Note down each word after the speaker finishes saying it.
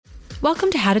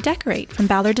Welcome to How to Decorate from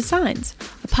Ballard Designs,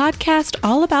 a podcast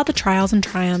all about the trials and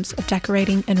triumphs of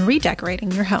decorating and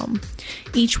redecorating your home.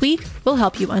 Each week, we'll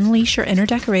help you unleash your inner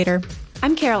decorator.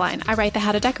 I'm Caroline. I write the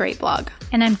How to Decorate blog.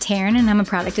 And I'm Taryn, and I'm a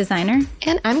product designer.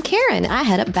 And I'm Karen. I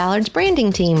head up Ballard's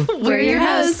branding team. We're your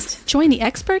hosts. Join the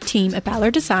expert team at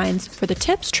Ballard Designs for the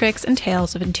tips, tricks, and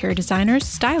tales of interior designers,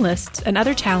 stylists, and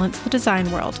other talents in the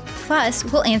design world. Plus,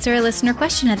 we'll answer a listener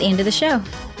question at the end of the show.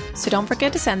 So don't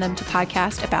forget to send them to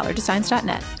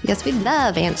podcast@ballarddesigns.net. Yes, we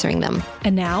love answering them.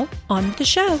 And now, on with the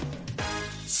show.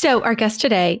 So our guest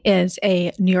today is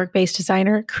a New York-based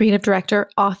designer, creative director,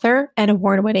 author, and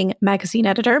award-winning magazine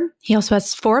editor. He also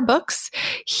has 4 books.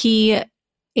 He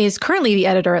is currently the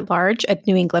editor-at-large at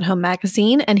New England Home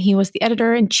Magazine, and he was the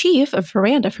editor-in-chief of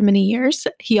Veranda for many years.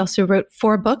 He also wrote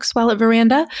 4 books while at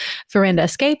Veranda: Veranda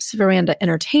Escapes, Veranda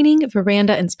Entertaining,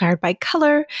 Veranda Inspired by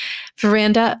Color,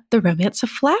 Veranda The Romance of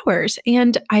Flowers.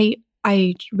 And I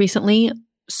recently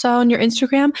saw on your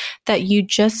Instagram that you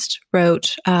just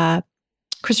wrote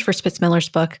Christopher Spitzmiller's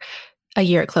book, A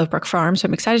Year at Clovebrook Farm. So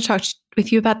I'm excited to talk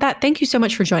with you about that. Thank you so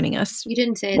much for joining us. You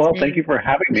didn't say it. Well, thank you for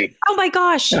having me. Oh my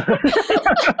gosh.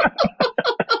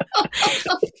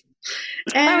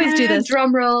 I always do this.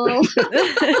 Drum roll.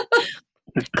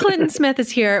 Clinton Smith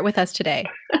is here with us today.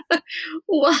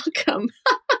 Welcome.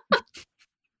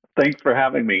 Thanks for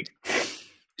having me.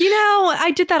 You know, I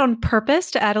did that on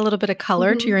purpose to add a little bit of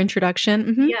color to your introduction.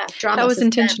 Mm-hmm. Yeah, drama. That was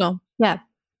suspense. intentional. Yeah,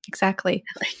 exactly.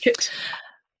 I like it.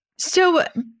 So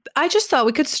I just thought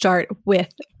we could start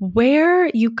with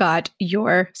where you got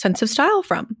your sense of style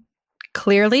from.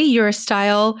 Clearly, you're a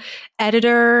style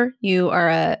editor. You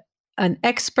are an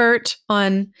expert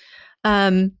on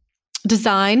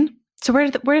design. So where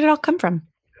did it all come from?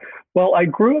 Well, I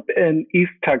grew up in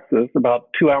East Texas, about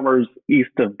 2 hours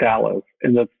east of Dallas,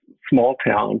 in this small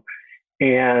town.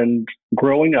 And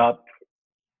growing up,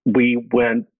 we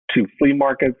went to flea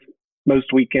markets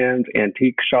most weekends,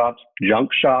 antique shops,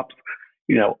 junk shops,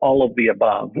 all of the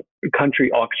above.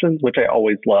 Country auctions, which I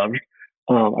always loved.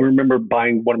 I remember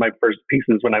buying one of my first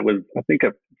pieces when I was, I think,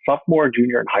 a sophomore,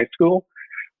 junior in high school,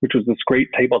 which was this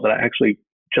great table that I actually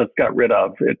just got rid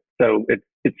of. It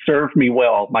served me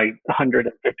well, my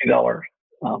 $150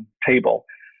 table.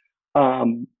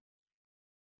 And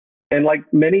like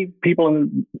many people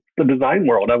in the design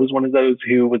world, I was one of those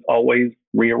who was always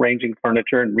rearranging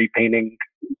furniture and repainting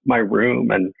my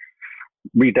room and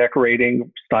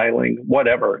redecorating, styling,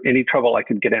 whatever. Any trouble I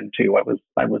could get into, I was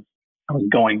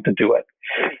going to do it.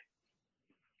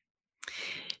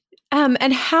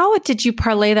 And how did you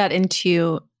parlay that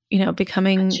into,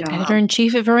 becoming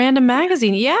editor-in-chief at Veranda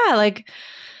Magazine? Yeah, like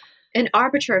an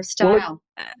arbiter of style.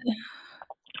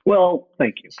 Well,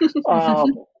 thank you.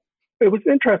 It was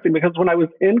interesting because when I was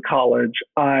in college,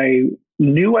 I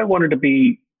knew I wanted to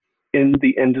be in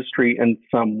the industry in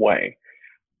some way,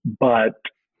 but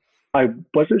I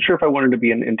wasn't sure if I wanted to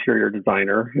be an interior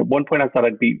designer. At one point, I thought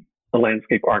I'd be a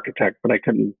landscape architect, but I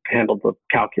couldn't handle the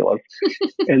calculus.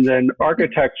 And then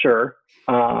architecture,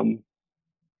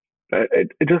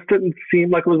 it just didn't seem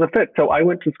like it was a fit. So I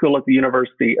went to school at the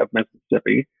University of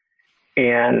Mississippi,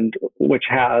 and which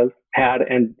has had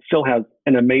and still has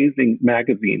an amazing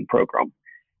magazine program.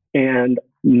 And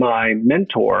my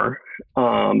mentor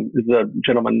is a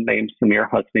gentleman named Samir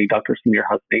Husni, Dr. Samir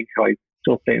Husni, who I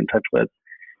still stay in touch with.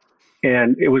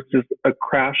 And it was just a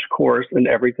crash course in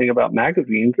everything about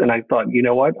magazines. And I thought, you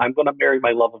know what? I'm going to marry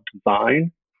my love of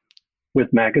design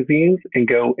with magazines and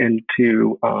go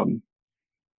into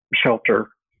shelter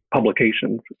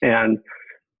publications. And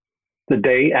the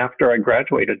day after I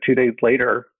graduated, 2 days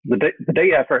later, the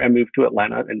day after I moved to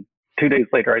Atlanta, and 2 days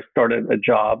later, I started a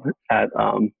job at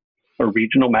a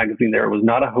regional magazine there. It was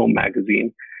not a home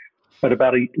magazine, but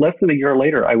about less than a year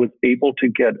later, I was able to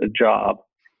get a job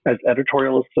as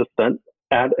editorial assistant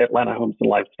at Atlanta Homes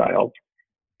and Lifestyles.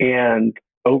 And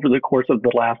over the course of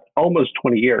the last almost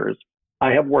 20 years,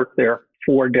 I have worked there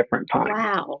 4 different times.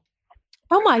 Wow.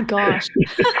 Oh my gosh.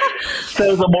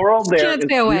 So the moral there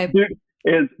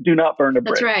is do not burn a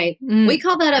bridge. That's right. We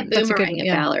call that a boomerang at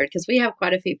Ballard, because we have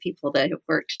quite a few people that have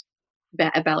worked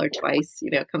at Ballard twice,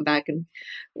 come back. And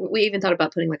we even thought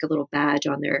about putting like a little badge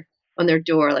on their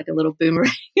door, like a little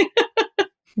boomerang.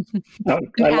 I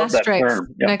love that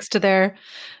term. Yep. Next to their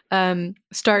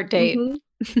start date.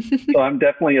 Mm-hmm. So I'm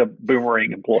definitely a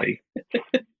boomerang employee.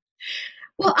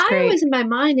 Well, I always in my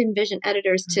mind envision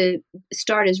editors to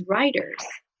start as writers.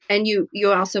 And you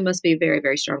also must be a very,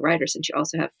 very strong writer, since you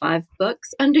also have 5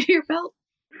 books under your belt.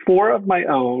 4 of my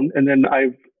own. And then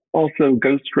I've also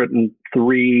ghostwritten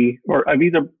 3, or I've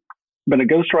either been a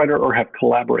ghostwriter or have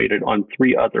collaborated on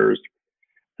 3 others.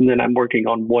 And then I'm working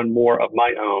on 1 more of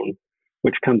my own.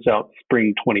 which comes out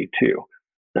spring 22.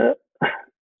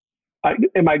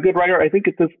 Am I a good writer? I think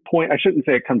at this point, I shouldn't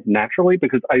say it comes naturally,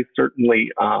 because I certainly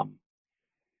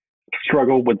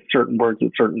struggle with certain words at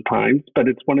certain times, but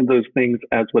it's one of those things,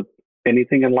 as with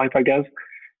anything in life, I guess.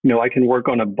 I can work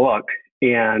on a book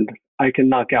and I can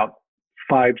knock out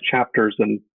 5 chapters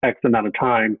in X amount of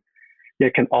time,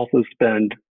 yet can also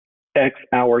spend X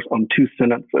hours on 2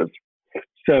 sentences.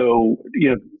 So,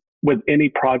 with any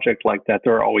project like that,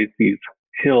 there are always these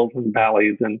hills and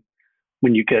valleys. And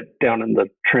when you get down in the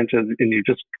trenches and you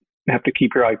just have to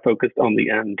keep your eye focused on the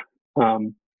end.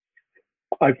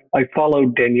 I follow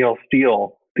Danielle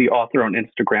Steele, the author, on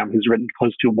Instagram, who's written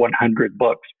close to 100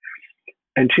 books.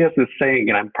 And she has this saying,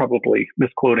 and I'm probably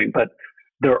misquoting, but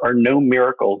there are no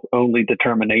miracles, only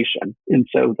determination. And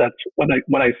so that's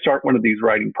when I start one of these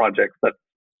writing projects,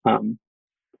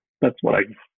 that's what I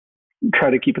try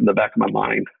to keep in the back of my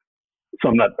mind, so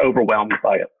I'm not overwhelmed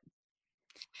by it.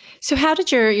 So how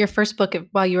did your first book,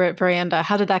 while you were at Veranda,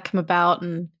 how did that come about?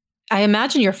 And I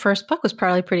imagine your first book was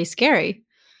probably pretty scary.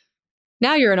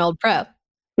 Now you're an old pro.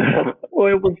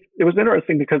 Well, it was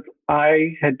interesting because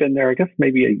I had been there, I guess,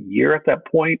 maybe a year at that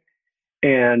point.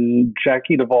 And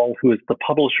Jackie Duvall, who is the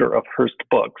publisher of Hearst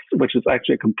Books, which is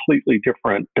actually a completely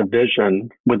different division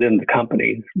within the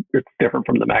company. It's different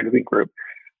from the magazine group.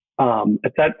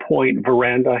 At that point,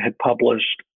 Veranda had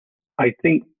published, I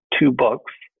think, 2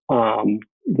 books.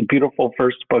 The beautiful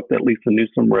first book that Lisa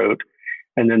Newsom wrote,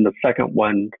 and then the second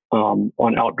one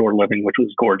on outdoor living, which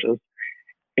was gorgeous.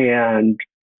 And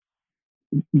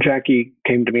Jackie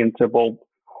came to me and said, well,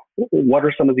 what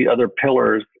are some of the other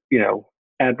pillars,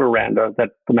 at Veranda that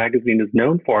the magazine is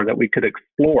known for that we could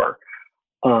explore?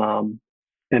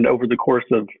 And over the course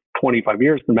of 25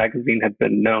 years, the magazine had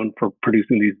been known for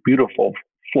producing these beautiful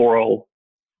floral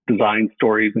design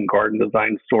stories and garden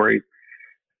design stories.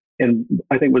 And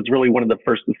I think was really one of the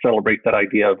first to celebrate that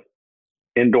idea of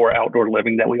indoor, outdoor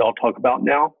living that we all talk about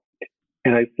now.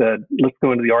 And I said, let's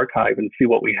go into the archive and see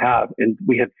what we have. And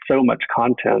we had so much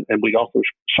content, and we also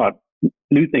shot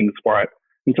new things for it.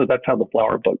 And so that's how the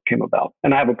flower book came about.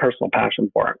 And I have a personal passion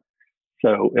for it.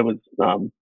 So it was a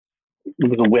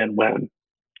win-win.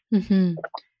 Mm-hmm.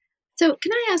 So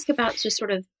can I ask about just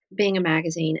sort of being a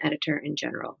magazine editor in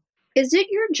general? Is it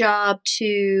your job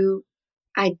to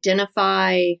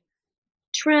identify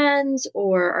trends,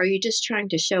 or are you just trying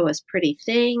to show us pretty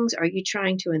things? Are you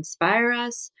trying to inspire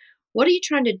us? What are you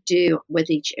trying to do with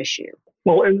each issue?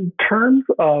 Well, in terms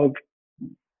of,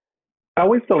 I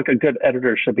always feel like a good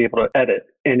editor should be able to edit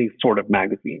any sort of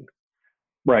magazine,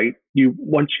 right?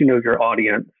 Once you know your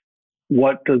audience,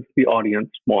 what does the audience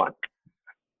want?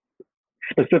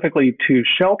 Specifically to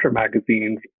shelter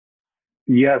magazines,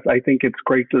 yes, I think it's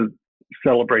great to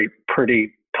celebrate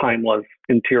pretty, timeless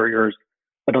interiors.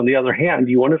 But on the other hand,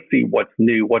 you want to see what's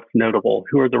new, what's notable,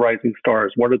 who are the rising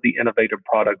stars, what are the innovative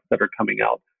products that are coming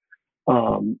out.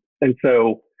 And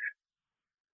so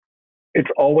it's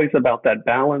always about that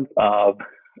balance of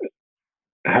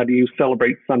how do you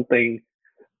celebrate something?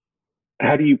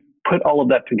 How do you put all of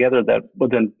that together that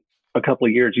within a couple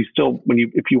of years,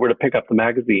 if you were to pick up the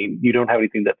magazine, you don't have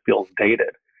anything that feels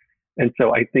dated. And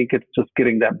so I think it's just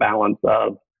getting that balance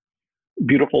of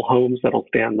beautiful homes that'll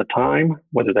stand the time,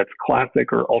 whether that's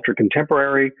classic or ultra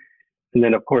contemporary. And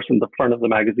then, of course, in the front of the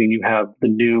magazine, you have the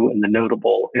new and the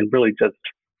notable, and really just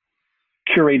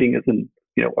curating is an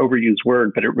overused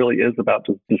word, but it really is about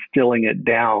just distilling it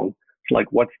down to like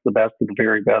what's the best of the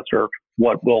very best, or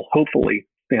what will hopefully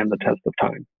stand the test of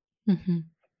time. Mm-hmm.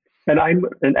 And I'm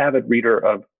an avid reader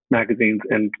of magazines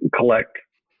and collect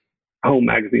home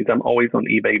magazines. I'm always on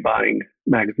eBay buying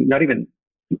magazines, not even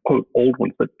quote old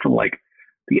ones, but from like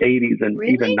the 80s and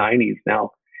Really? even 90s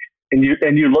now. And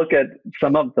you look at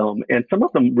some of them, and some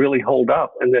of them really hold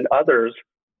up, and then others,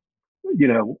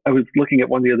 I was looking at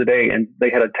one the other day, and they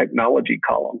had a technology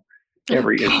column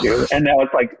every issue, and now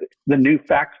it's like the new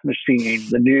fax machine,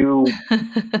 the new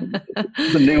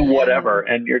whatever,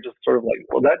 and you're just sort of like,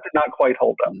 well, that did not quite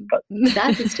hold up. But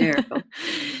That's hysterical.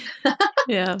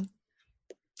 Yeah.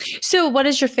 So what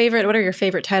are your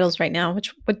favorite titles right now?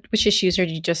 Which issues are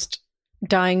you just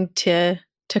dying to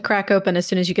crack open as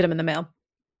soon as you get them in the mail?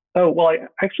 Oh, well, I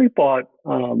actually bought,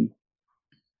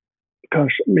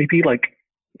 maybe like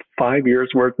 5 years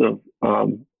worth of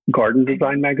garden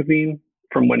design magazine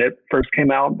from when it first came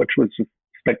out, which was just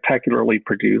spectacularly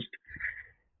produced.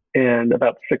 And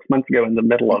about 6 months ago, in the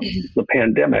middle of the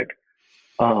pandemic,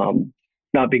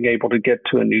 not being able to get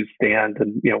to a newsstand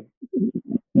and,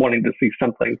 wanting to see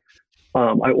something,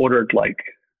 I ordered like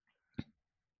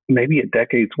maybe a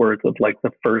decade's worth of like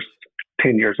the first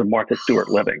 10 years of Martha Stewart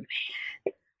living.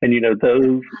 And,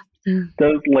 those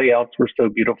those layouts were so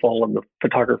beautiful, and the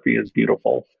photography is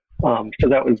beautiful. So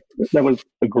that was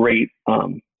a great.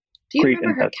 Do you great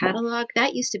remember her investment. catalog?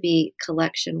 That used to be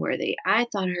collection worthy. I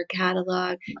thought her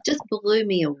catalog just blew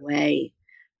me away.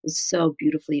 It was so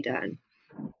beautifully done.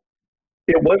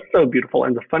 It was so beautiful,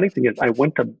 and the funny thing is, I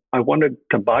wanted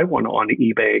to buy one on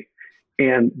eBay,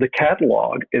 and the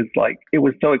catalog is like, it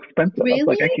was so expensive. Really? I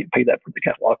was like, I can't pay that for the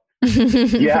catalog.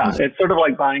 Yeah, it's sort of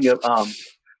like buying a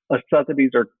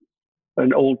Sotheby's or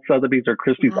an old Sotheby's or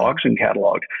Christie's auction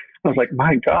catalog. I was like,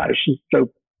 my gosh. So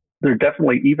they're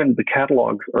definitely, even the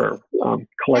catalogs are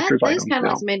collector's items those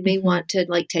catalogs now. made me want to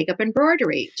like take up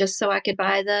embroidery just so I could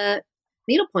buy the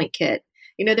needlepoint kit.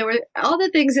 You know, there were all the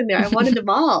things in there. I wanted them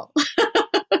all.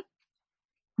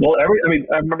 Well, I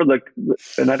remember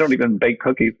and I don't even bake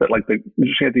cookies, but like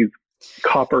she had these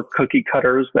copper cookie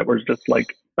cutters that were just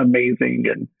like amazing,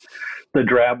 and the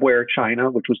drabware china,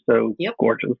 which was so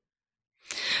gorgeous.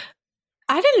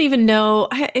 I didn't even know.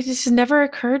 It just never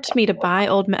occurred to me to buy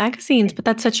old magazines, but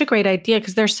that's such a great idea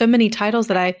because there's so many titles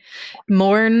that I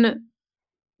mourn,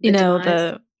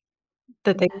 that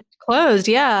they closed.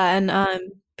 Yeah. And,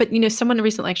 but someone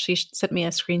recently actually sent me a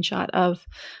screenshot of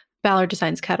Ballard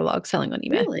Designs catalog selling on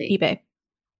eBay. Really?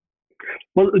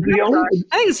 Well, I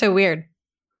think it's so weird.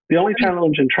 The only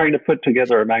challenge in trying to put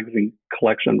together a magazine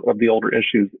collection of the older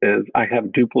issues is I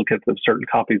have duplicates of certain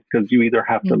copies, because you either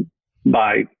have to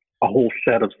buy a whole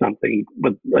set of something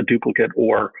with a duplicate,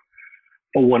 or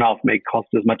a one-off may cost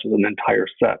as much as an entire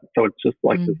set. So it's just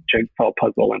like this jigsaw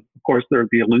puzzle. And of course, there are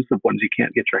the elusive ones you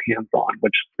can't get your hands on,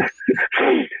 which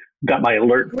got my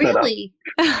alert set up.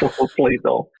 So hopefully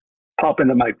they'll pop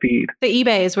into my feed. The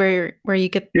eBay is where you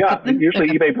get. Yeah, get them? usually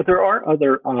eBay, but there are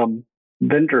other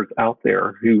vendors out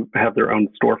there who have their own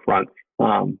storefronts.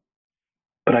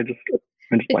 But I just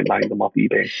like buying them off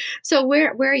eBay. So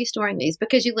where are you storing these?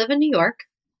 Because you live in New York,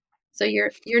 so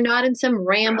you're not in some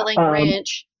rambling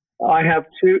ranch. I have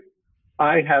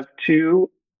two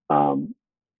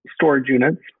storage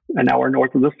units an hour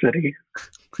north of the city,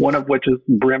 one of which is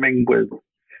brimming with,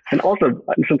 and also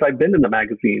since I've been in the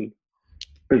magazine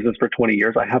business for 20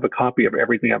 years, I have a copy of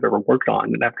everything I've ever worked on.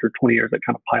 And after 20 years, it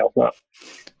kind of piles up.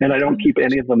 And I don't keep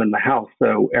any of them in the house.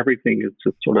 So everything is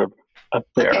just sort of up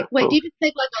there. Okay, wait, do you just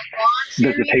take like a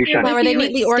lawn visitation? Are they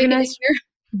neatly organized?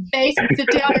 Base and sit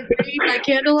down and read by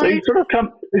candlelight?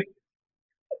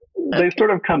 They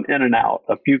sort of come in and out.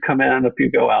 A few come in, a few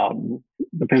go out.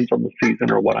 Depends on the season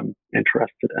or what I'm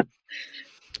interested in.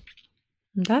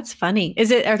 That's funny.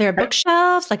 Are there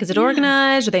bookshelves? Like, is it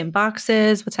organized? Are they in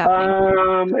boxes? What's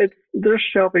happening? There's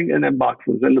shelving and in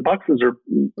boxes, and the boxes are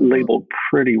labeled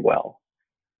pretty well.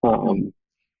 And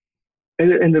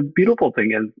the beautiful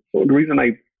thing is, the reason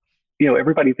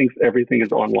everybody thinks everything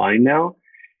is online now,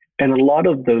 and a lot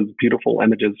of those beautiful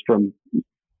images from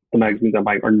the magazines I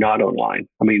buy are not online.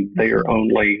 I mean, they are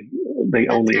only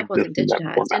exist in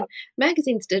that format. And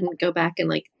magazines didn't go back and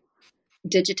like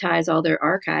digitize all their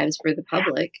archives for the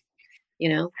public.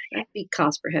 That'd be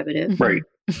cost prohibitive. Right.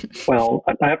 Well,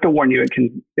 I have to warn you,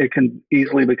 it can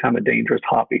easily become a dangerous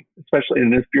hobby, especially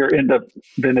if you're into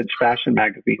vintage fashion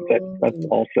magazines. That's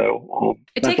also.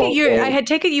 I had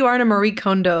take it you aren't a Marie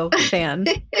Kondo fan.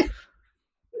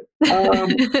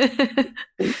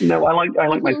 No, I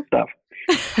like my stuff.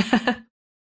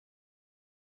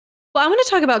 Well, I want to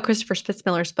talk about Christopher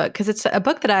Spitzmiller's book because it's a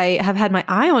book that I have had my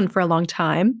eye on for a long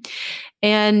time.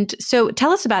 And so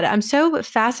tell us about it. I'm so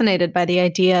fascinated by the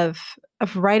idea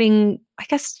of writing, I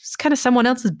guess, it's kind of someone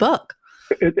else's book.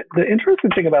 The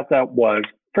interesting thing about that was,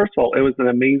 first of all, it was an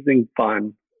amazing,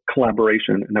 fun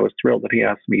collaboration. And I was thrilled that he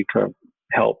asked me to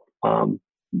help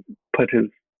put his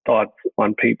thoughts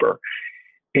on paper.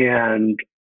 And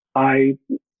I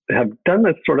have done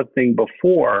this sort of thing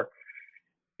before.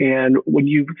 And when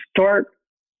you start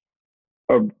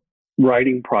a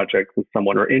writing project with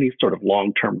someone, or any sort of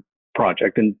long-term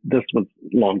project, and this was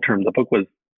long-term, the book was,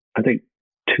 I think,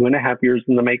 2.5 years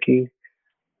in the making.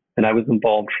 And I was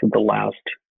involved for the last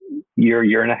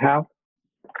year and a half,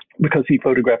 because he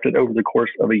photographed it over the course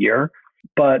of a year.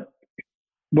 But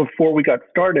before we got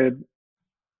started,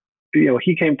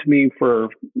 he came to me for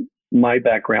my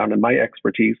background and my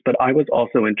expertise, but I was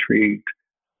also intrigued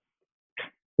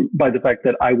by the fact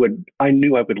that I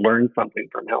knew I would learn something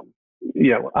from him.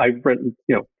 I've written,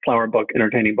 flower book,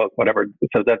 entertaining book, whatever.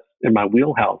 So that's in my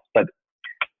wheelhouse. But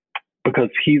because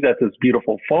he's at this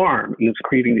beautiful farm and is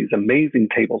creating these amazing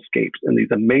tablescapes and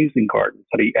these amazing gardens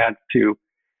that he adds to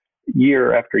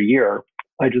year after year,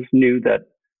 I just knew that,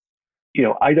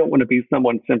 I don't want to be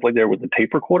someone simply there with a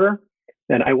tape recorder.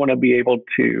 And I want to be able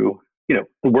to,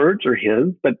 the words are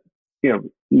his, but,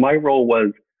 my role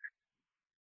was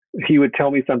he would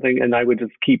tell me something and I would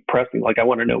just keep pressing, like, I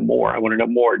want to know more. I want to know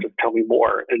more. Just tell me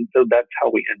more. And so that's how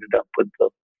we ended up with the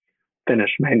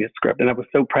finished manuscript. And I was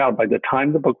so proud. By the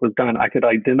time the book was done, I could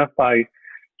identify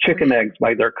chicken eggs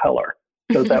by their color.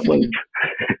 So that was,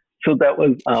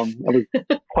 I was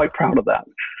quite proud of that.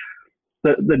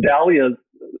 The dahlias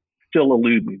still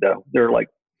elude me though. They're like,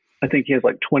 I think he has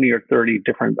like 20 or 30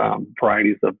 different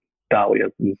varieties of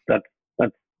dahlias. And that's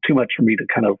too much for me to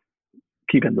kind of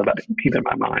keep in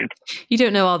my mind. You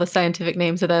don't know all the scientific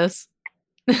names of those.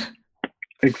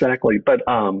 Exactly. But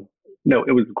no,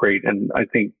 it was great. And I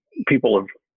think people have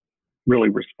really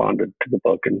responded to the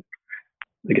book. And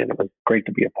again, it was great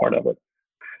to be a part of it.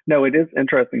 No, it is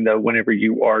interesting though, whenever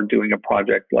you are doing a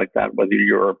project like that, whether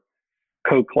you're a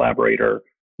co-collaborator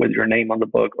with your name on the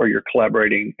book or you're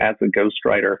collaborating as a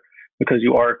ghostwriter, because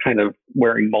you are kind of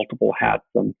wearing multiple hats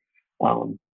and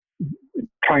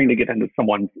trying to get into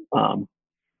someone's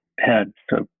head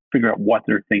to figure out what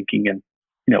they're thinking and,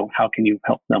 how can you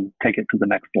help them take it to the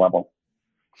next level.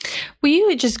 Will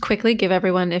you just quickly give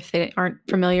everyone, if they aren't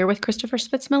familiar with Christopher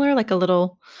Spitzmiller, like a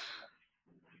little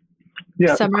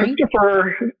summary?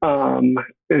 Christopher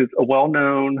is a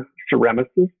well-known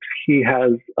ceramicist. He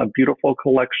has a beautiful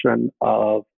collection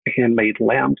of handmade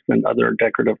lamps and other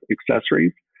decorative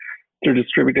accessories. They're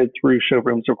distributed through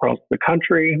showrooms across the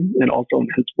country and also on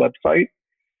his website.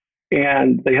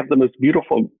 And they have the most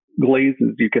beautiful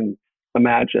glazes you can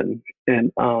imagine.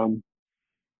 And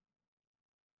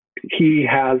he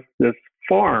has this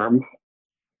farm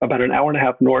about an hour and a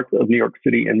half north of New York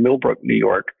City in Millbrook, New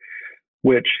York,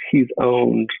 which he's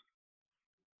owned,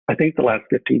 I think, the last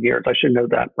 15 years. I should know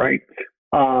that, right?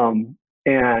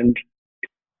 And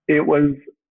it was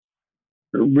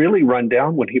really run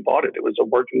down when he bought it. It was a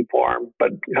working farm,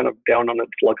 but kind of down on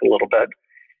its luck a little bit.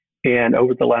 And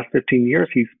over the last 15 years,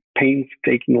 he's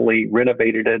painstakingly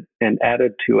renovated it and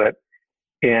added to it,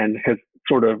 and has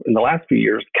sort of, in the last few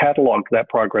years, cataloged that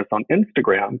progress on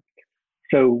Instagram.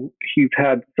 So he's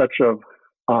had such a,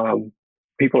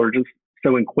 people are just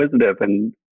so inquisitive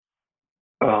and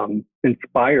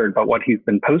inspired by what he's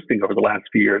been posting over the last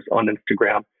few years on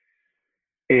Instagram.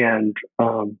 And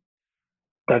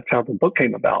that's how the book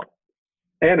came about.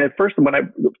 And at first, when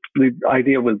the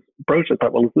idea was broached, I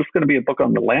thought, well, is this going to be a book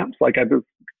on the lamps? Like, I was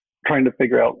trying to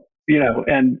figure out,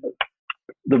 and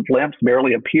the lamps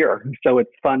barely appear. So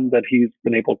it's fun that he's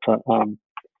been able to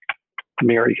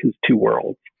marry his two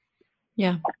worlds.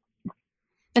 Yeah.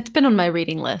 It's been on my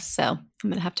reading list, so I'm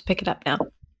going to have to pick it up now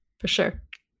for sure.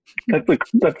 That's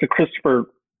a Christopher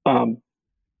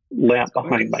lamp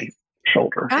behind my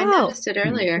shoulder. I noticed it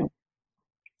earlier.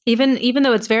 Even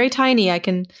though it's very tiny,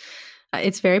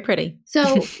 it's very pretty.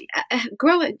 So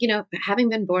growing, having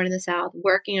been born in the South,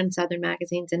 working on Southern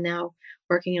magazines, and now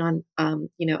working on,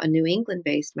 a New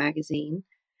England-based magazine,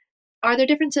 are there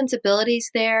different sensibilities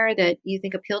there that you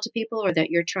think appeal to people or that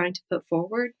you're trying to put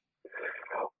forward?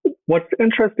 What's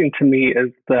interesting to me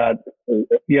is that,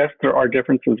 yes, there are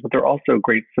differences, but there are also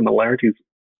great similarities.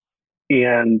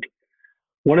 And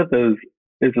one of those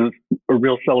is a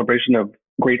real celebration of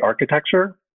great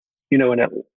architecture. In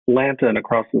Atlanta and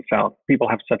across the South, people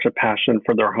have such a passion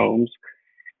for their homes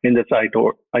and this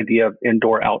idea of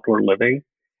indoor-outdoor living.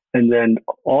 And then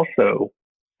also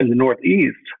in the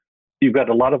Northeast, you've got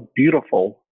a lot of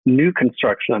beautiful new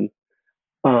construction,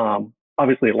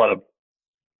 obviously a lot of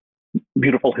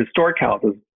beautiful historic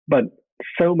houses, but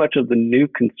so much of the new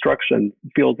construction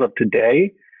feels of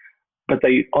today, but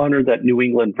they honor that New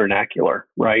England vernacular,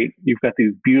 right? You've got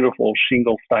these beautiful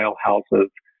shingle-style houses,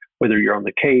 whether you're on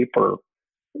the Cape or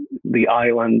the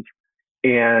islands.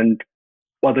 And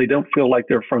while they don't feel like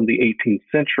they're from the 18th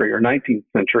century or 19th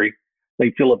century,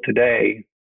 they feel of today.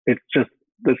 It's just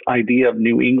this idea of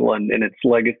New England and its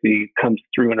legacy comes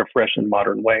through in a fresh and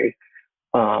modern way.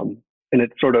 And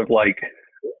it's sort of like,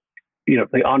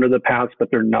 they honor the past, but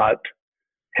they're not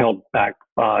held back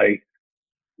by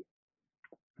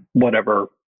whatever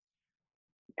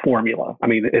formula. I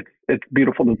mean, it's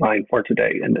beautiful design for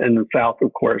today. And in the South,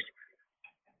 of course,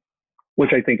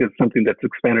 which I think is something that's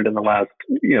expanded in the last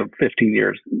 15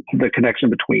 years, the connection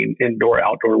between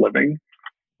indoor-outdoor living.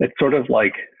 It's sort of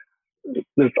like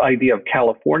this idea of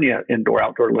California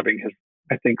indoor-outdoor living has,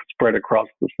 I think, spread across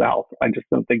the South. I just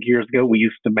don't think years ago we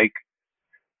used to make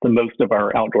the most of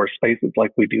our outdoor spaces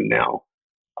like we do now.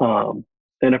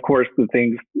 And of course, the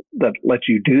things that let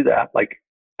you do that, like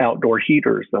outdoor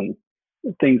heaters and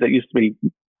things that used to be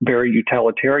very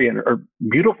utilitarian, are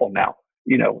beautiful now.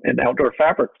 And outdoor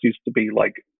fabrics used to be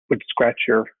like, would scratch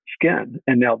your skin.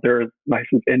 And now they're as nice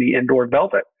as any indoor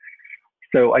velvet.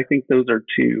 So I think those are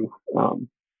two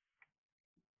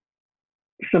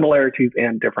similarities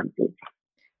and differences.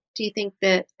 Do you think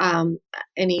that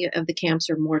any of the camps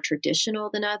are more traditional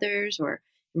than others, or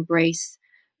embrace,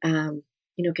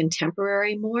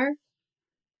 contemporary more?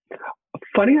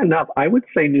 Funny enough, I would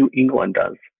say New England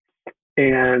does.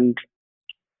 And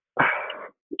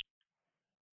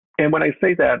when I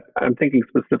say that, I'm thinking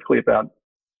specifically about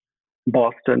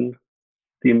Boston,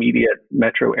 the immediate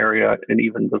metro area, and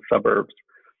even the suburbs.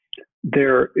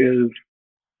 There is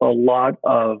a lot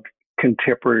of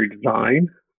contemporary design,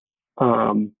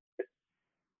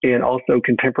 and also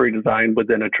contemporary design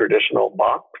within a traditional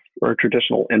box or a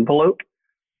traditional envelope.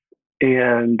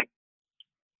 And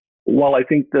while I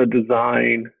think the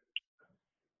design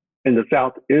in the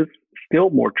South is still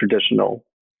more traditional,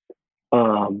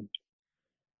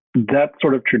 that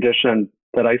sort of tradition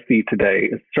that I see today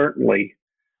is certainly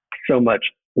so much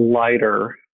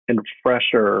lighter and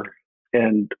fresher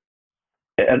and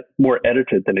more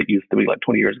edited than it used to be like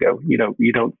 20 years ago. You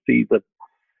don't see the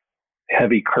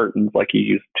heavy curtains like you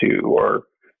used to, or,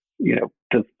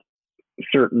 just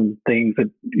certain things that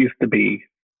used to be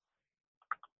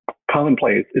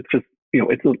commonplace. It's just,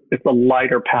 it's a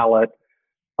lighter palette.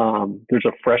 There's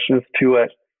a freshness to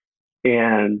it,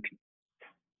 and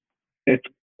it's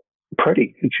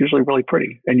pretty. It's usually really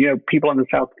pretty. And, people in the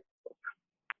South,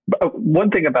 one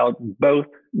thing about both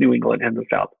New England and the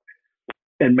South,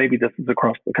 and maybe this is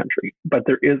across the country, but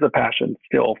there is a passion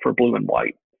still for blue and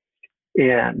white.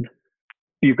 And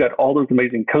you've got all those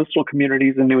amazing coastal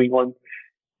communities in New England.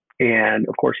 And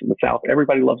of course, in the South,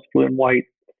 everybody loves blue and white.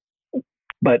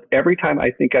 But every time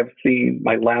I think I've seen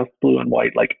my last blue and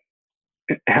white, like,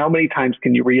 how many times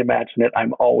can you reimagine it?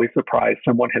 I'm always surprised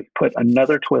someone has put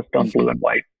another twist on blue and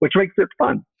white, which makes it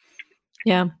fun.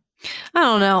 Yeah. I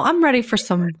don't know. I'm ready for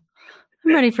some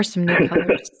new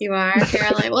colors. You are,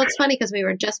 Caroline? Well, it's funny because we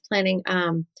were just planning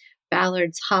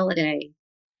Ballard's holiday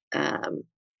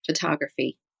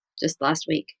photography just last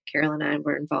week. Carol and I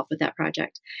were involved with that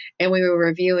project. And we were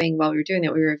reviewing, while we were doing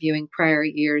that, we were reviewing prior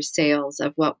year's sales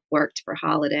of what worked for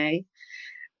holiday.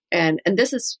 And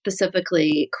this is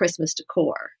specifically Christmas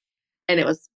decor. And it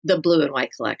was the blue and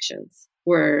white collections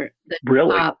were the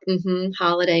really? top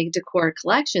holiday decor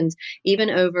collections, even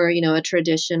over, a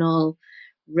traditional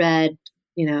red,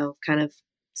 kind of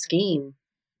scheme.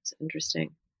 It's interesting.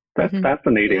 That's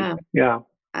fascinating. Yeah.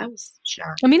 I was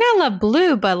shocked. I mean, I love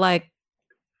blue, but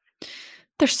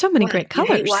there's so many great colors.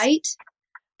 You hate white?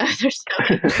 There's so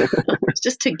many.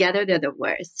 Just together, they're the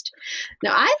worst. No,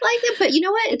 I like them, but you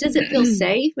know what? Does it feel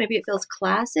safe? Maybe it feels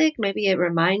classic. Maybe it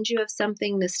reminds you of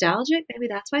something nostalgic. Maybe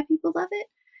that's why people love it.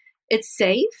 It's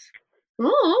safe.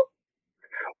 Oh.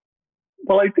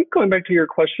 Well, I think going back to your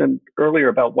question earlier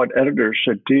about what editors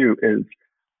should do is,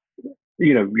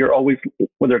 you're always,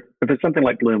 if it's something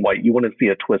like blue and white, you want to see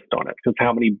a twist on it, because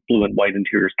how many blue and white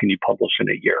interiors can you publish in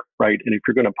a year, right? And if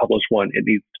you're going to publish one, it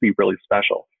needs to be really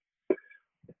special.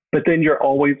 But then you're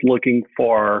always looking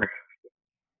for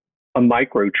a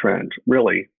micro trend,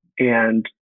 really, and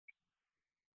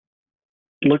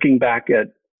looking back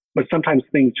but sometimes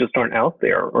things just aren't out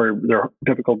there, or they're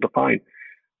difficult to find.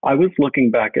 I was looking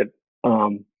back at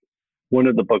one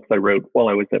of the books I wrote while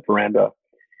I was at Veranda,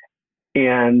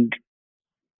 and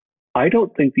I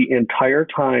don't think the entire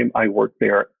time I worked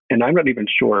there, and I'm not even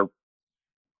sure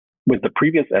with the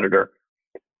previous editor,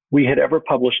 we had ever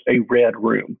published a red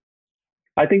room.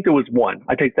 I think there was one.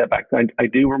 I take that back. I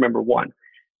do remember one.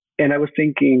 And I was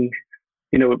thinking,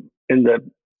 in the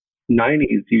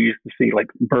 90s, you used to see like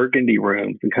burgundy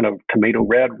rooms and kind of tomato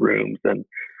red rooms, and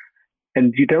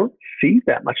you don't see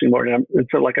that much anymore. And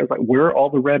so I was like, where are all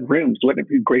the red rooms? Wouldn't it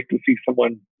be great to see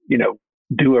someone,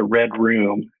 do a red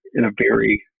room in a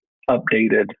very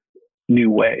updated,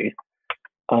 new way?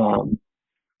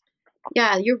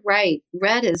 Yeah, you're right.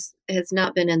 Red has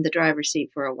not been in the driver's seat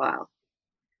for a while.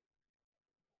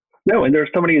 No, and there are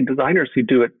so many designers who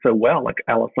do it so well, like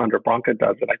Alessandra Branca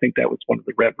does it. I think that was one of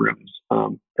the red rooms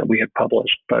that we had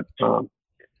published. But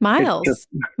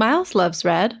Miles loves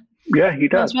red. Yeah, he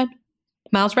does.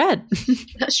 Miles red.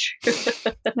 That's true.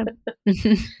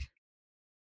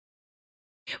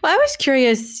 Well, I was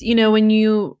curious, when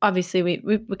you, obviously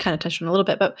we kind of touched on it a little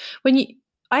bit, but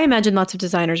I imagine lots of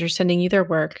designers are sending you their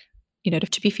work,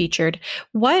 to be featured.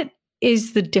 What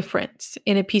is the difference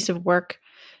in a piece of work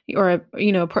or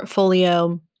a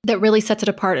portfolio that really sets it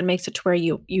apart and makes it to where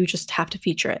you just have to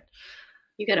feature it?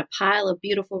 You got a pile of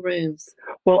beautiful rooms.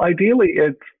 Well, ideally,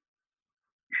 it's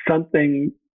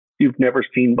something you've never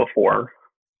seen before,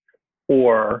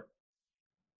 or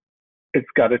it's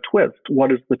got a twist.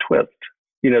 What is the twist?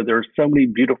 There are so many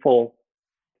beautiful,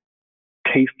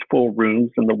 tasteful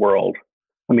rooms in the world.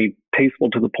 I mean,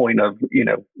 tasteful to the point of,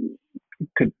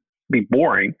 could be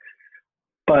boring,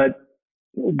 but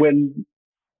when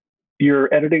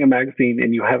you're editing a magazine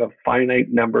and you have a finite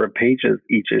number of pages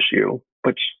each issue,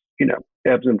 which,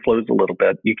 ebbs and flows a little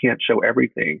bit, you can't show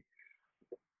everything.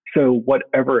 So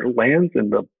whatever lands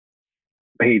in the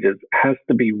pages has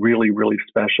to be really, really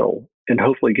special and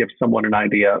hopefully give someone an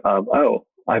idea of, oh,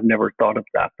 I've never thought of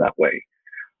that way.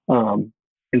 And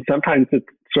sometimes it's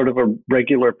sort of a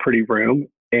regular pretty room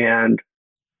and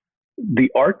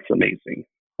the art's amazing,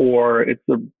 or it's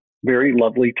a very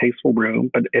lovely, tasteful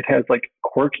room, but it has like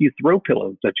quirky throw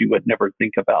pillows that you would never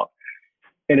think about.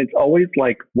 And it's always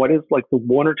like, what is like the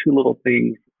one or two little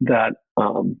things that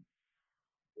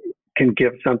can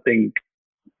give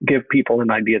people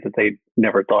an idea that they'd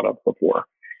never thought of before.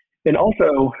 And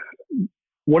also,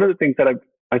 one of the things that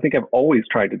I think I've always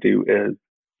tried to do is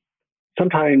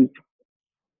sometimes,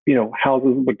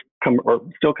 houses would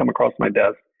still come across my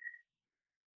desk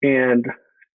and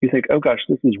you think, oh gosh,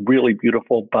 this is really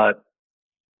beautiful, but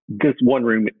this one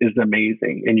room is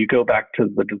amazing. And you go back to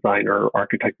the designer or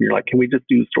architect and you're like, can we just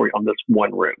do a story on this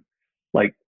one room?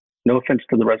 Like, no offense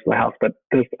to the rest of the house, but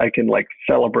this I can like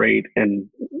celebrate and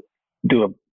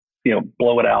do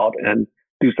blow it out and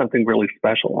do something really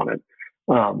special on it.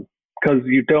 Because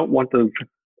you don't want those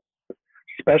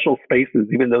special spaces,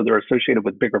 even though they're associated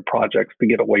with bigger projects, to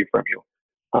get away from you.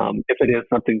 If it is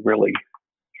something really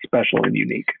special and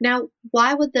unique. Now,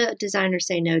 why would the designer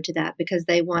say no to that? Because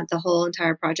they want the whole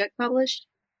entire project published?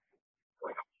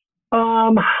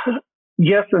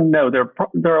 Yes and no.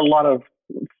 There are a lot of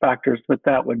factors, but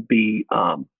that would be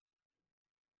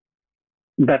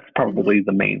that's probably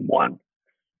the main one.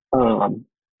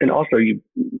 And also,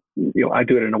 I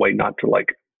do it in a way not to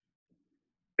like.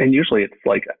 And usually, it's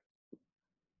like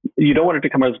you don't want it to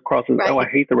come across as, right, oh, I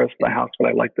hate the rest of the house, but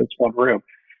I like this one room.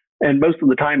 And most of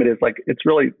the time it is like, it's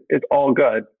all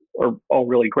good or all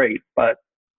really great, but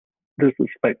this is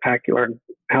spectacular. And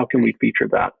how can we feature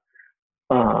that?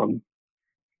 But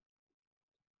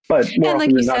more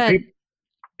often than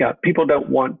not, people don't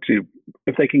want to,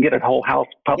 if they can get a whole house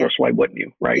published, why wouldn't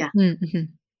you? Right. Yeah. Mm-hmm.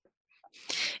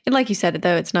 And like you said,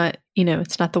 though, it's not,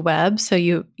 it's not the web. So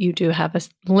you do have a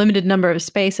limited number of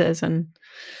spaces, and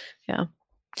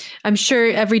I'm sure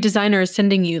every designer is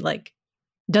sending you like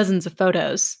dozens of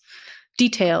photos,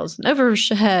 details, and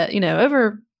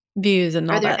overviews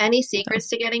and all that. Are there any secrets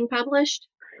to getting published?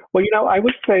 Well, I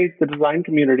would say the design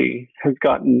community has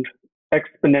gotten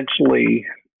exponentially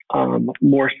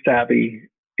more savvy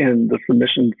in the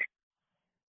submissions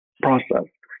process.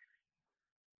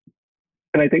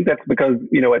 And I think that's because,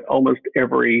 at almost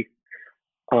every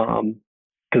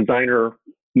designer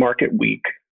market week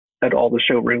at all the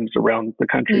showrooms around the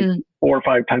country, 4 or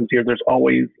 5 times a year, there's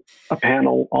always a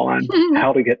panel on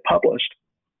how to get published.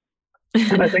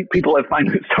 And I think people have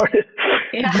finally started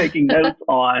taking notes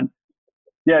on,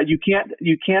 you can't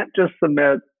just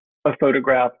submit a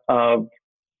photograph of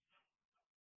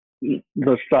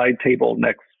the side table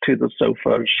next to the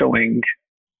sofa showing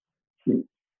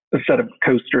a set of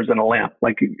coasters and a lamp.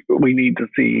 Like, we need to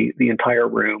see the entire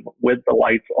room with the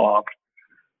lights off.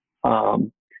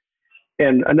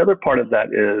 And another part of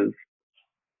that is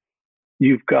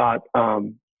you've got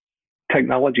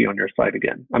technology on your site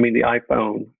again. I mean, the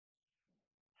iPhone,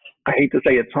 I hate to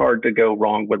say it's hard to go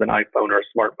wrong with an iPhone or a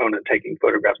smartphone and taking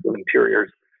photographs of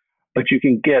interiors, but you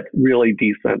can get really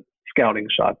decent scouting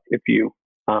shots if you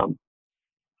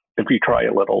try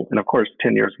a little. And of course,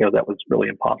 10 years ago, that was really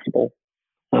impossible.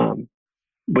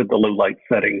 With the low light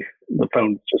setting, the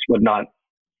phones just would not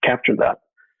capture that.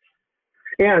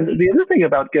 And the other thing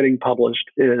about getting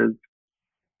published is,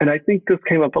 and I think this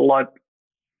came up a lot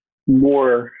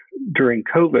more during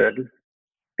COVID,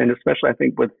 and especially I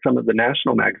think with some of the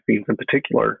national magazines in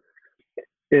particular,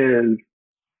 is,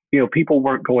 people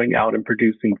weren't going out and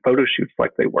producing photo shoots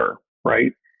like they were,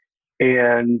 right?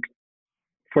 And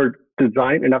for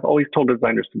design, and I've always told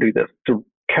designers to do this, to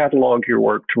catalog your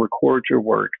work, to record your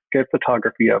work, get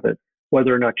photography of it,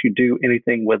 whether or not you do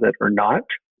anything with it or not.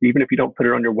 Even if you don't put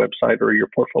it on your website or your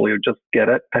portfolio, just get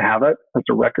it to have it as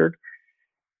a record.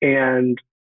 And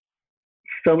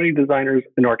so many designers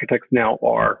and architects now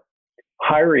are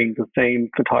hiring the same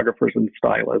photographers and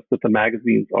stylists that the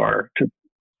magazines are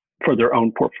for their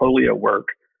own portfolio work.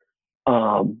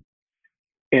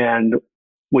 And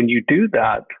when you do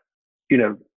that,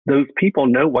 those people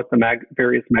know what the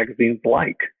various magazines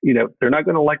like. They're not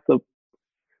going to like the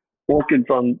orchids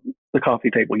on the coffee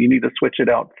table. You need to switch it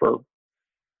out for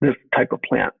this type of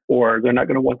plant, or they're not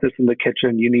going to want this in the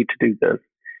kitchen. You need to do this,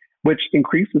 which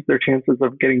increases their chances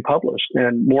of getting published.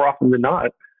 And more often than not,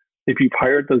 if you've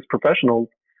hired those professionals,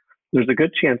 there's a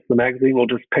good chance the magazine will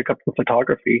just pick up the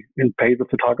photography and pay the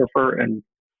photographer and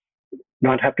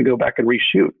not have to go back and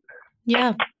reshoot.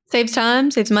 Yeah. Saves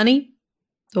time, saves money.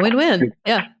 It's a win-win.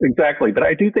 Yeah. Exactly. But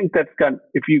I do think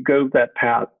if you go that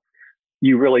path,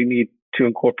 you really need to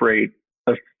incorporate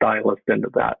a stylist into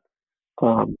that.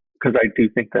 Because I do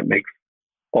think that makes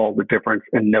all the difference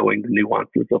in knowing the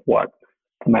nuances of what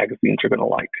the magazines are going to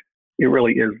like. It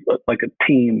really is like a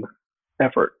team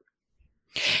effort.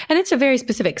 And it's a very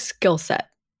specific skill set,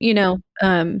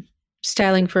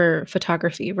 styling for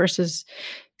photography versus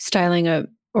styling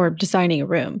or designing a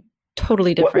room.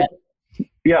 Totally different. Well,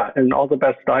 yeah. And all the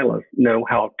best stylists know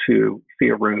how to see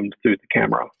a room through the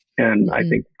camera. And I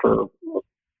think for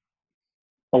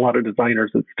a lot of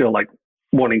designers, it's still like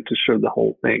wanting to show the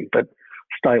whole thing. But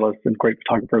stylists and great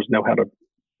photographers know how to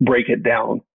break it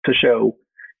down to show.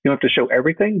 You don't have to show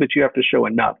everything, but you have to show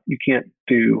enough. You can't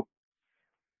do,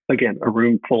 again, a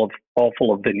room full of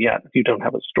vignettes if you don't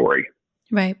have a story.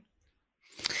 Right.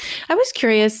 I was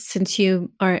curious, since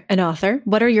you are an author,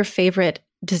 what are your favorite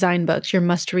design books, your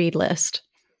must-read list?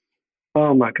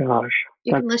 Oh my gosh.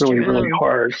 That's really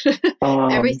hard.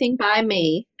 Everything by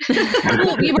me.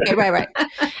 Right.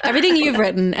 Everything you've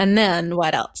written, and then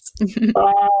what else?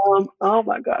 Oh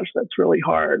my gosh, that's really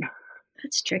hard.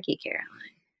 That's tricky, Caroline.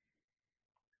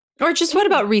 Or just what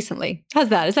about recently? How's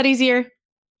that? Is that easier?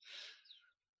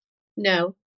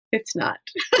 No, it's not.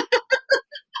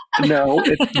 No,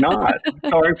 it's not.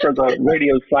 Sorry for the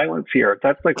radio silence here.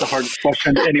 That's like the hardest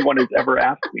question anyone has ever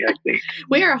asked me, I think.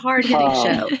 We are a hard-hitting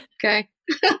show, okay?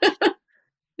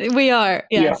 We are,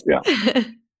 yes. Yeah.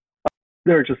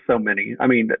 There are just so many. I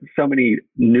mean, so many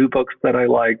new books that I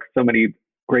like, so many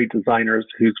great designers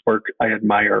whose work I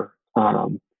admire,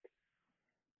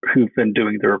 who've been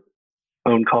doing their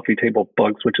own coffee table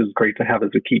books, which is great to have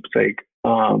as a keepsake.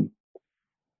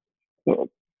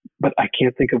 But I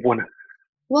can't think of one.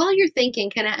 While you're thinking,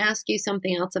 can I ask you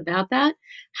something else about that?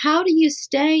 How do you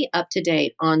stay up to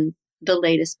date on the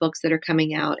latest books that are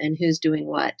coming out and who's doing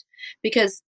what?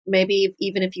 Because maybe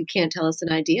even if you can't tell us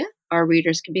an idea, our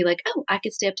readers can be like, oh, I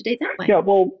could stay up to date that way. Yeah,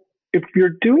 well, if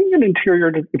you're an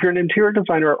interior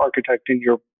designer or architect and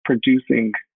you're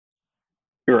producing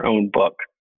your own book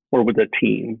or with a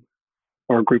team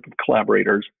or a group of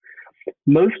collaborators,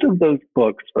 most of those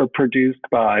books are produced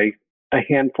by a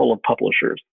handful of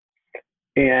publishers.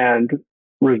 And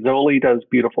Rizzoli does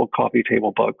beautiful coffee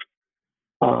table books.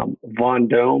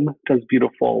 Vendôme does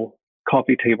beautiful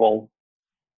coffee table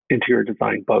interior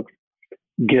design books.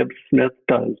 Gibbs Smith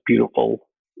does beautiful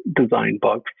design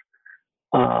books.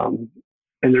 And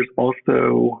there's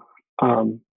also,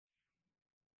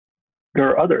 there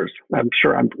are others. I'm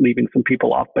sure I'm leaving some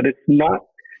people off, but it's not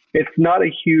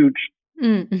a huge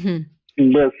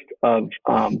list of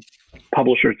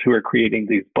publishers who are creating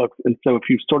these books. And so if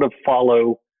you sort of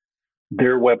follow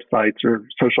their websites or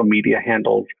social media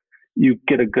handles, you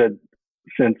get a good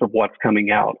sense of what's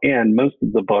coming out. And most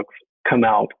of the books come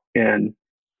out in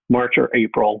March or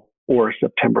April or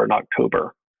September and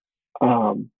October,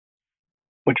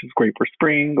 which is great for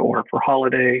spring or for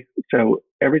holiday. So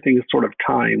everything is sort of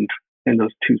timed in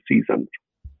those two seasons.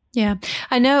 Yeah.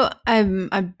 I know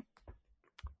I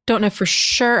don't know for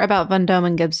sure about Vendôme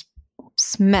and Gibbs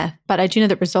Smith, but I do know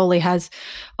that Rizzoli has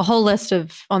a whole list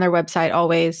on their website,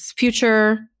 always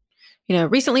future,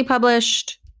 recently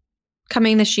published,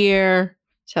 coming this year.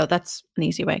 So that's an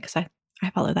easy way because I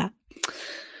follow that.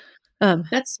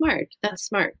 That's smart.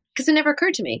 Because it never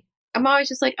occurred to me. I'm always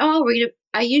just like,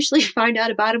 I usually find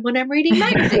out about them when I'm reading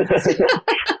magazines.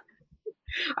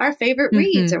 Our favorite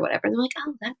reads or whatever. And they're like,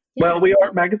 oh, that. Yeah. Well,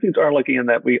 magazines are lucky in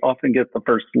that we often get the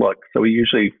first look. So we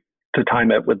usually to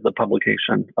time it with the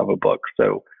publication of a book.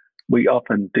 So we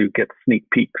often do get sneak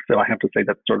peeks. So I have to say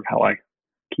that's sort of how I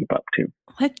keep up too.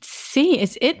 Let's see.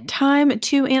 Is it time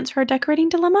to answer our decorating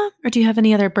dilemma? Or do you have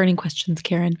any other burning questions,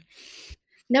 Karen?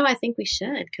 No, I think we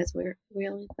should because we're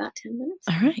only about 10 minutes.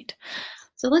 All right.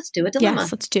 So let's do a dilemma.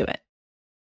 Yes, let's do it.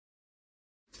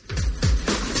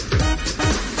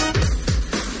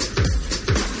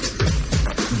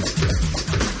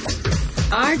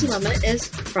 Our dilemma is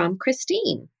from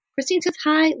Christine. Christine says,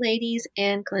 hi, ladies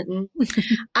and Clinton.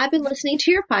 I've been listening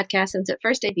to your podcast since it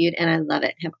first debuted, and I love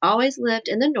it. Having always lived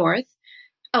in the North,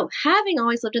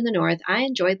 I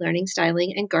enjoyed learning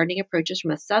styling and gardening approaches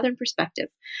from a Southern perspective.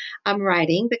 I'm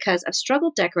writing because I've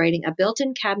struggled decorating a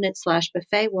built-in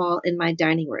cabinet/buffet wall in my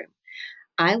dining room.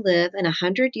 I live in a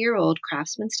 100-year-old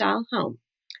craftsman-style home.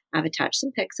 I've attached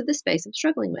some pics of the space I'm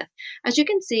struggling with. As you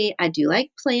can see, I do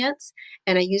like plants,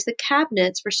 and I use the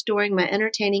cabinets for storing my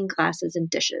entertaining glasses and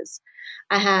dishes.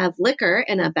 I have liquor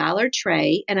in a Ballard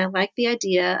tray, and I like the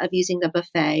idea of using the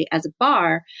buffet as a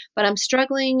bar, but I'm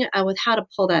struggling with how to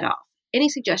pull that off. Any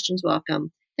suggestions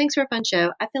welcome. Thanks for a fun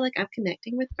show. I feel like I'm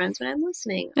connecting with friends when I'm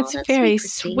listening. That's very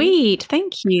sweet.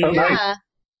 Thank you. Oh, nice. Yeah.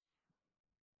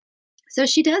 So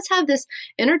she does have this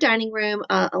in her dining room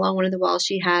along one of the walls.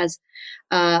 She has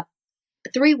 3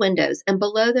 windows, and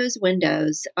below those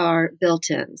windows are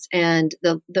built-ins. And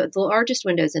the largest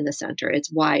window is in the center.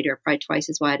 It's wider, probably twice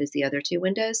as wide as the other 2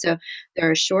 windows. So there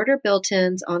are shorter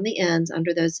built-ins on the ends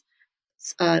under those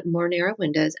more narrow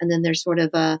windows. And then there's sort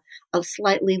of a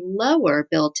slightly lower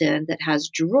built-in that has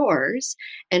drawers.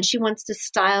 And she wants to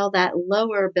style that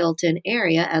lower built-in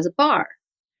area as a bar.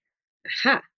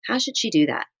 Aha. How should she do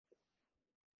that?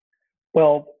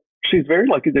 Well, she's very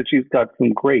lucky that she's got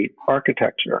some great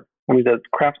architecture. I mean, the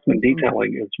craftsman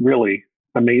detailing is really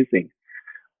amazing.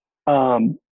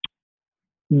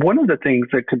 One of the things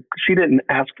she didn't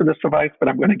ask for this advice, but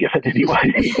I'm going to give it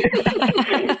anyway.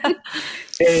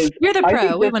 You're the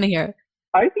pro. We want to hear it.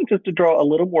 I think just to draw a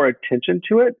little more attention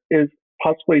to it is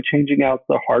possibly changing out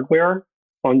the hardware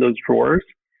on those drawers,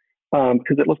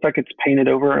 because it looks like it's painted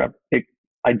over.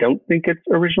 I don't think it's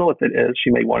original. If it is, she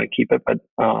may want to keep it, but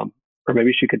or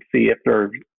maybe she could see if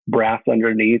there's brass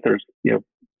underneath or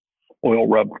oil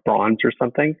rubbed bronze or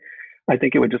something. I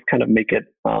think it would just kind of make it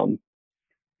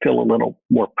feel a little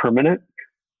more permanent.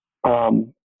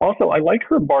 Also, I like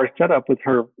her bar setup with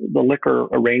the liquor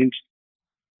arranged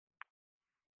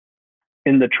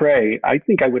in the tray. I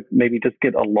think I would maybe just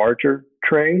get a larger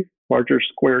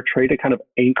square tray to kind of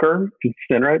anchor and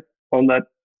center it on that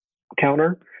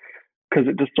counter, because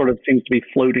it just sort of seems to be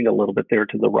floating a little bit there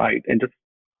to the right, and just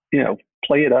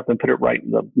play it up and put it right in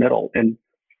the middle. And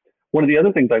one of the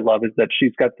other things I love is that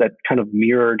she's got that kind of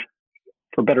mirrored,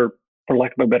 for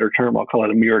lack of a better term, I'll call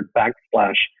it a mirrored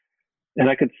backsplash. And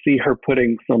I could see her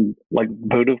putting some like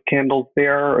votive candles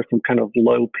there, or some kind of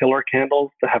low pillar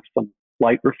candles to have some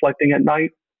light reflecting at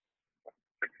night.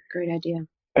 Great idea.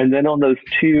 And then on those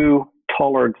 2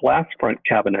 taller glass front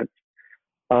cabinets,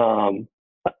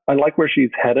 I like where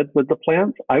she's headed with the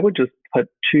plants. I would just put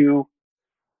 2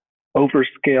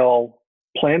 overscale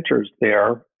planters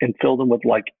there and fill them with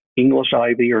like English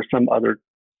ivy or some other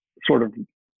sort of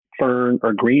fern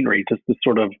or greenery, just to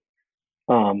sort of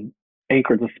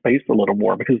anchor the space a little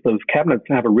more, because those cabinets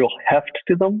have a real heft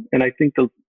to them. And I think those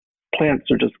plants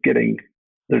are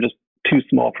they're just too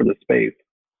small for the space.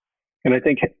 And I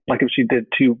think like if she did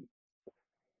 2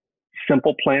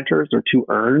 simple planters or 2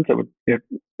 urns,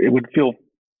 it would feel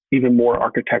even more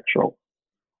architectural.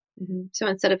 Mm-hmm. So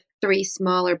instead of 3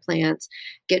 smaller plants,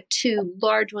 get 2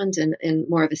 large ones and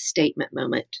more of a statement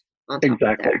moment on top Exactly.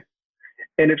 of there.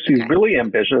 And if she's really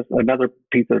ambitious, another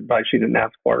piece of advice she didn't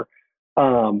ask for,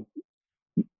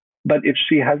 but if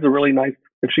she has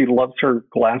if she loves her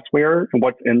glassware and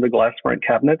what's in the glass front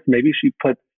cabinets, maybe she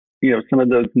puts, some of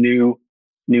those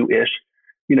new-ish,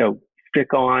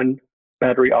 stick-on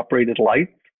battery operated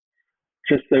lights,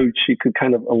 just so she could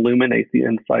kind of illuminate the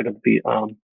inside of the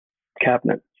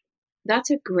cabinets.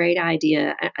 That's a great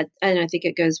idea. And I think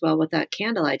it goes well with that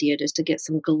candle idea, just to get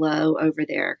some glow over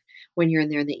there when you're in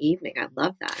there in the evening. I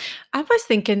love that. I was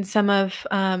thinking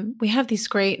we have these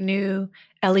great new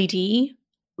LED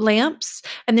lamps,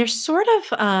 and they're sort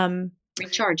of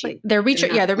recharging. They're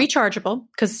rechargeable,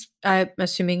 because I'm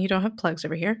assuming you don't have plugs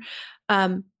over here.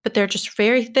 But they're just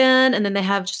very thin, and then they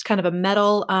have just kind of a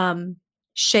metal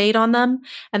shade on them.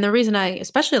 And the reason I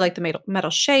especially like the metal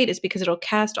shade is because it'll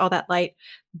cast all that light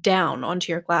down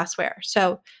onto your glassware.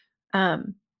 So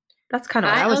that's kind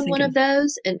of what I was thinking. I own one of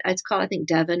those, and it's called, I think,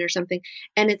 Devon or something,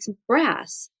 and it's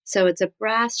brass. So it's a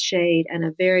brass shade and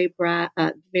a very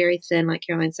thin, like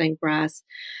Caroline's saying, brass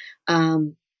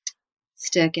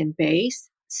stick and base.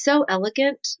 So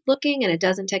elegant looking, and it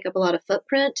doesn't take up a lot of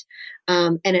footprint.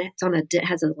 And it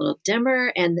has a little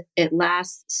dimmer, and it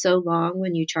lasts so long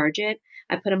when you charge it.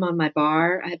 I put them on my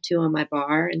bar. I have 2 on my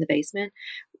bar in the basement,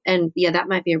 and that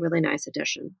might be a really nice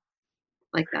addition.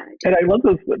 Like that idea. And I love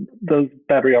those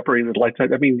battery operated lights. I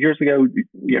mean, years ago,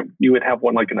 you would have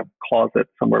one like in a closet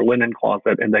somewhere, linen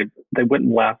closet, and they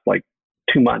wouldn't last like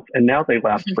 2 months, and now they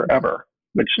last forever,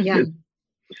 which is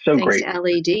so Thanks great. To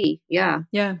LED, yeah.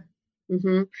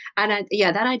 Mm-hmm. And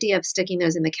that idea of sticking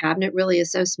those in the cabinet really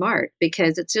is so smart,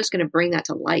 because it's just going to bring that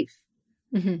to life.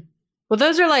 Mm-hmm. Well,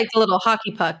 those are like the little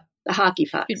hockey puck. The hockey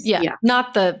pucks. Yeah.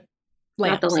 Not the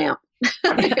lamp. Not the lamp.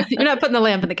 You're not putting the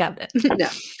lamp in the cabinet. No.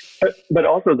 But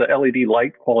also the LED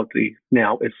light quality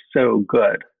now is so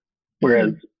good.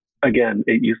 Whereas, again,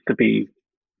 it used to be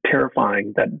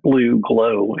terrifying, that blue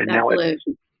glow. And now it's...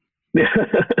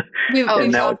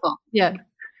 it's awful. Yeah.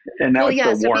 And now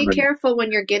it's so warm. So be careful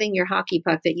when you're getting your hockey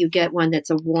puck that you get one that's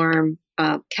a warm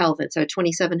Kelvin, so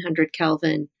 2700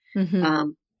 Kelvin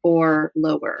or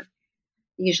lower.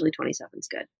 Usually 27 is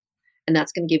good. And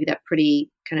that's going to give you that pretty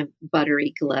kind of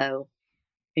buttery glow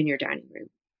in your dining room.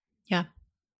 Yeah.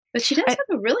 But she does have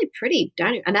a really pretty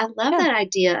dining room. And I love that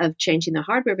idea of changing the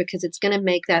hardware because it's going to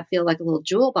make that feel like a little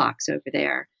jewel box over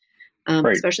there.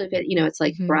 Especially if it's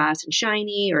like brass and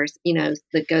shiny or,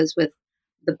 that goes with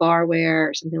the barware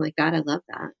or something like that. I love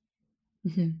that.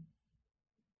 Mm-hmm.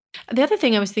 The other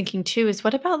thing I was thinking too is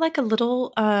what about like a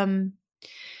little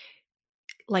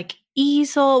like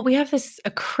easel? We have this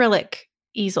acrylic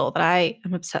easel that I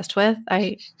am obsessed with.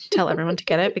 I tell everyone to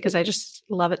get it because I just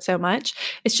love it so much.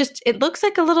 It looks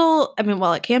like a little,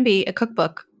 it can be a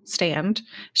cookbook stand.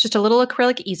 It's just a little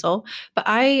acrylic easel, but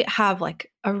I have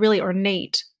like a really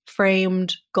ornate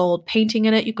framed gold painting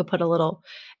in it. You could put a little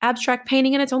abstract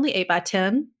painting in it. It's only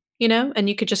 8x10, and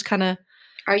you could just kind of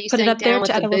Are you put it up there with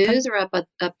the booze or up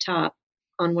top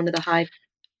on one of the high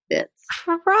bits?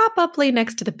 Probably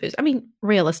next to the booze.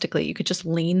 Realistically, you could just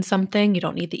lean something. You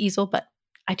don't need the easel, but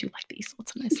I do like the easel.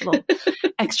 It's a nice little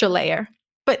extra layer.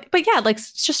 But yeah, like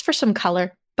just for some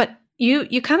color. But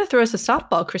you kind of threw us a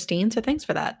softball, Christine. So thanks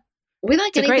for that. We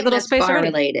like it's a great little space bar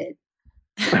related.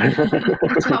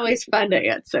 It's always fun to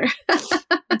answer.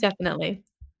 Definitely.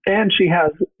 And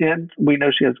we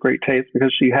know she has great taste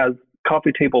because she has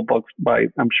coffee table books by,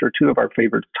 I'm sure, two of our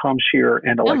favorites, Tom Shearer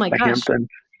and Alexa Hampton.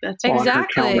 That's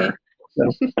exactly.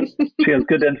 So she has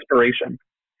good inspiration.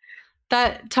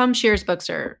 That Tom Shearer's books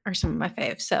are some of my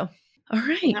faves. So, all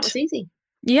right. Well, that was easy.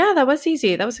 Yeah, that was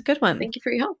easy. That was a good one. Thank you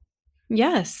for your help.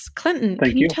 Yes. Clinton,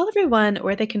 can you tell everyone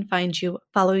where they can find you,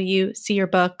 follow you, see your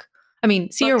book?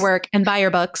 See your work and buy your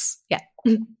books. Yeah.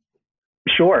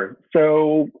 Sure.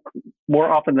 So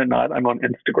more often than not, I'm on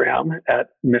Instagram at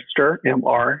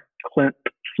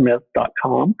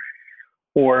mrclintsmith.com,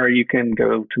 or you can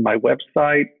go to my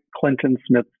website,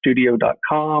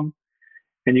 clintonsmithstudio.com,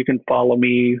 and you can follow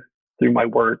me through my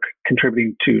work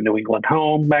contributing to New England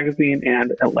Home Magazine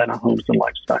and Atlanta Homes and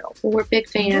Lifestyle. Well, we're big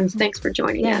fans. Thanks for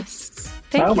joining us.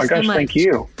 Thank you so much. Thank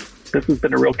you. This has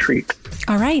been a real treat.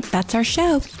 All right, that's our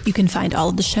show. You can find all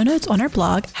of the show notes on our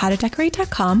blog,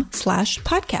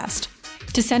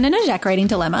 howtodecorate.com/podcast. To send in a decorating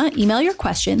dilemma, email your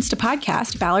questions to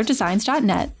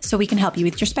podcast@ballarddesigns.net so we can help you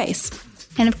with your space.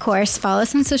 And of course, follow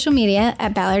us on social media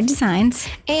at Ballard Designs.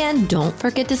 And don't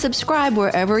forget to subscribe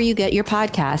wherever you get your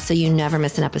podcasts so you never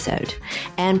miss an episode.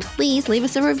 And please leave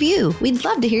us a review. We'd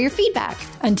love to hear your feedback.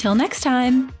 Until next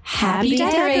time, happy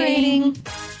decorating.